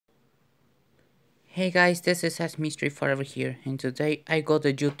Hey guys, this is As Mystery Forever here, and today I got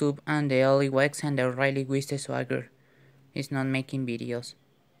the YouTube and the Ollie Wex and the Riley with the swagger. He's not making videos.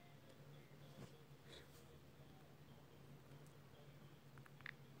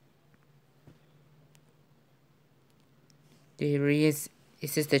 This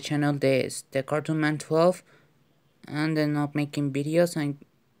is the channel the CartoonMan12, and they're not making videos, and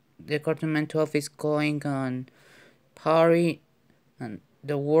the CartoonMan12 is going on party and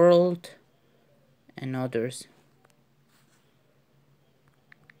the world and others.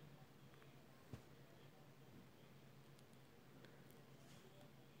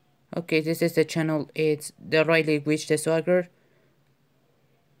 Okay, this is the channel, it's the Riley with the swagger,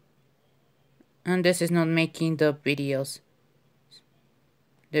 and this is not making the videos.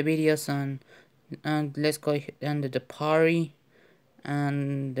 The videos on and let's go under the party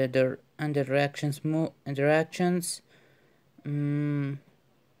and the reactions and the reactions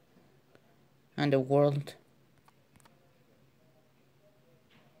and the world.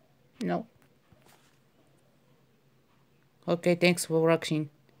 No. Okay, thanks for watching.